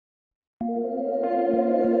दोस्तों,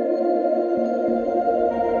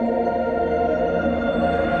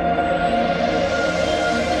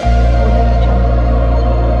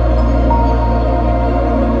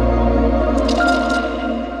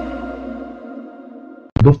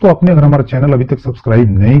 आपने अगर हमारा चैनल अभी तक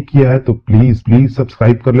सब्सक्राइब नहीं किया है तो प्लीज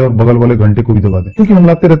सब्सक्राइब कर ले और बगल वाले घंटे को भी दबा दें, क्योंकि हम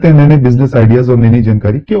लाते रहते हैं नए नए बिजनेस आइडियाज और नई नई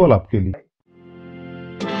जानकारी केवल आपके लिए।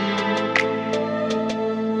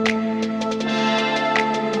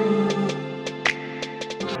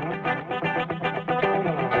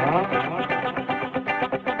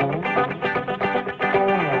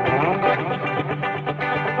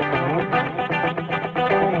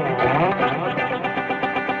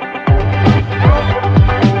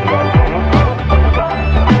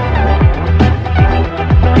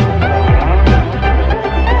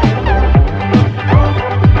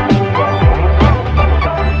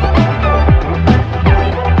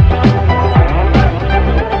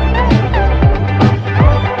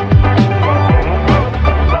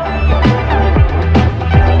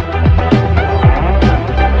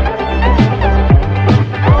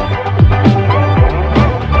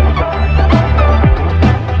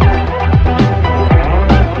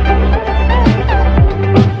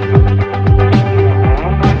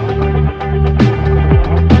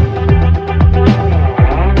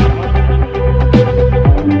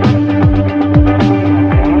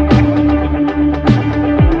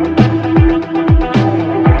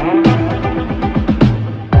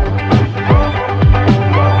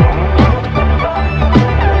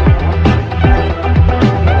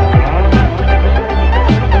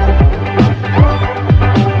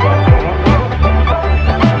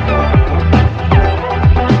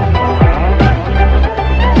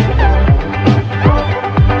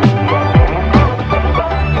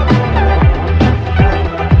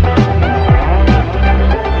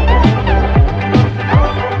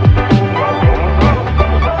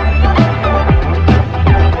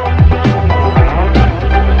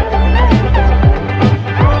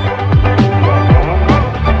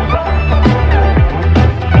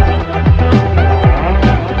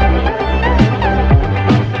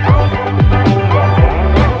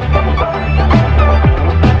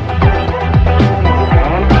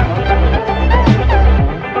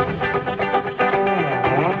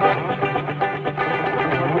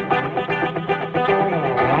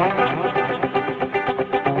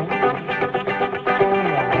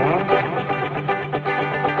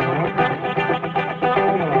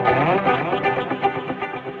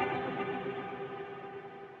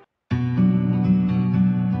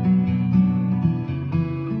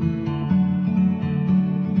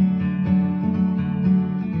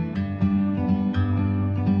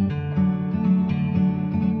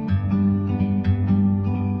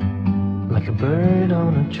 like a bird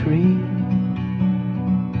on a tree.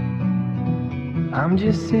 I'm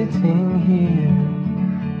just sitting here,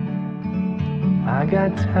 I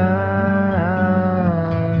got time,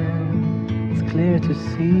 it's clear to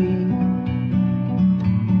see.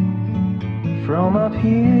 From up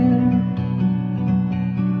here,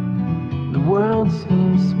 the world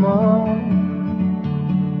seems small.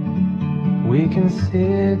 We can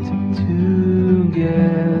sit together,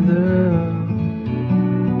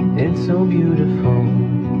 it's so beautiful,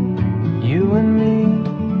 you and me.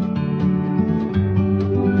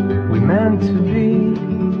 We meant to be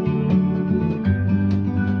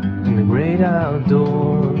in the great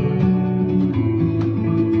outdoors,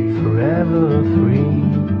 forever free.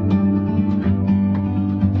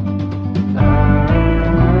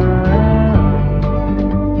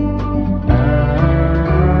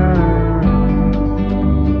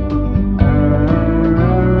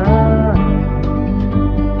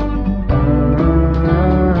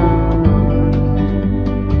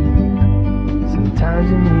 Sometimes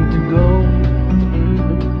you need to go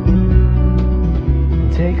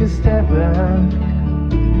and take a step back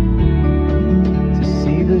to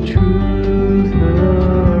see the truth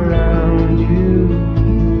around you.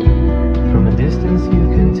 From a distance you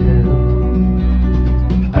can tell.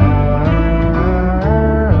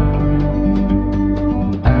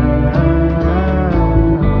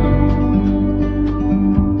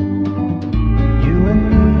 You and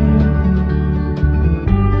me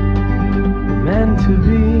were meant to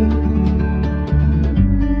be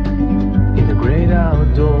in the great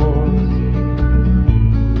outdoors,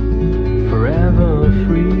 forever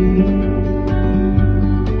free.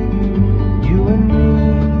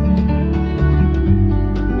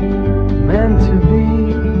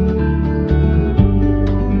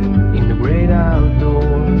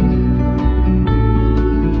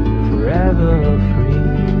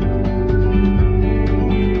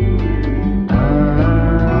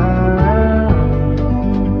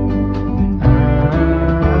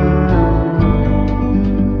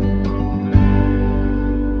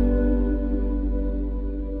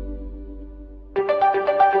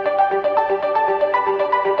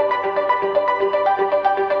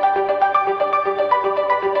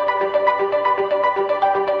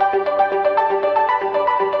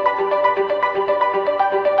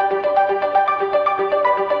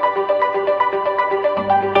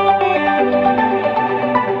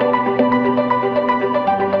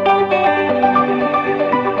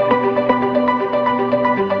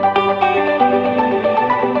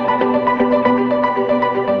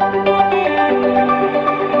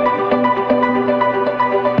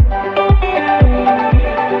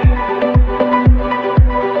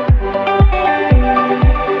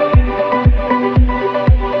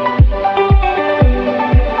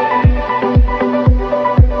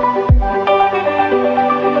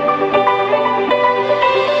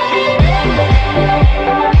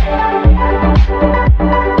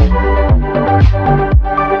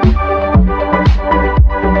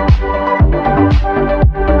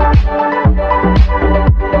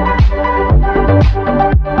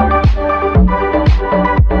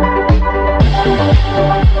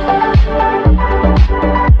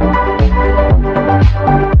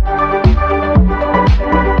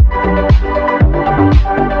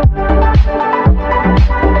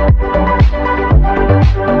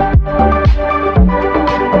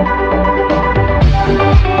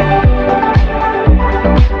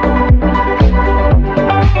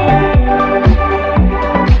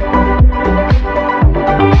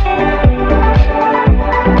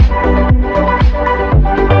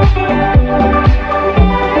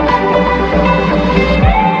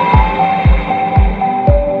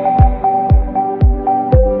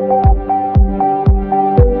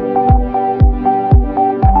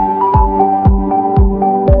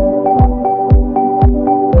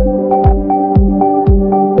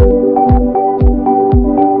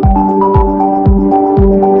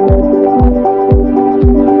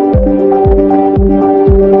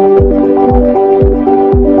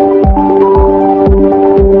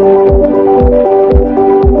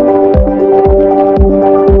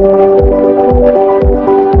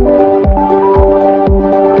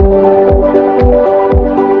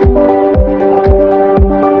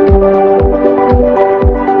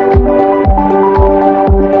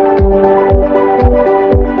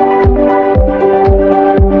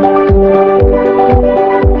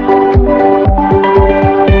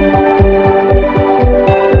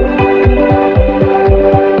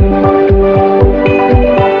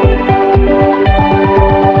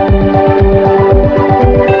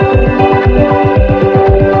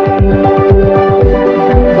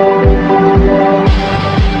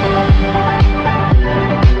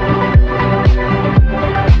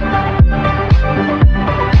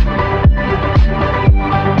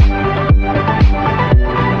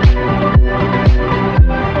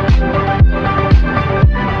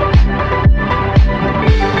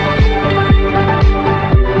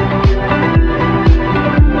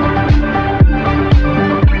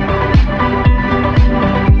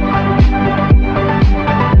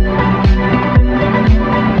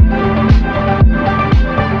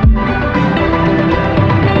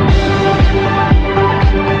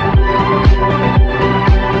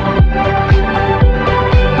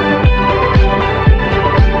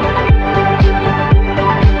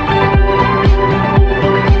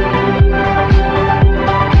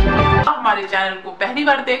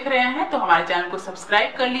 हमारे channel को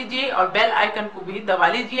subscribe कर लीजिए और bell icon को भी दबा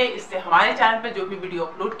लीजिए। इससे हमारे चैनल पे जो भी वीडियो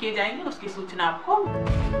अपलोड किए जाएंगे उसकी सूचना आपको।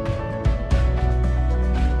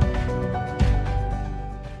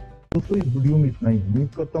 दोस्तों इस वीडियो में इतना ही। उम्मीद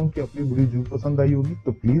करता हूँ कि अपनी वीडियो जरूर पसंद आई होगी,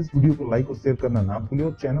 तो प्लीज वीडियो को लाइक और शेयर करना ना भूलिए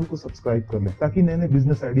और चैनल को सब्सक्राइब कर लें ताकि नए नए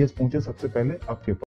बिजनेस आइडियाज पहुंचे सबसे पहले आपके पास।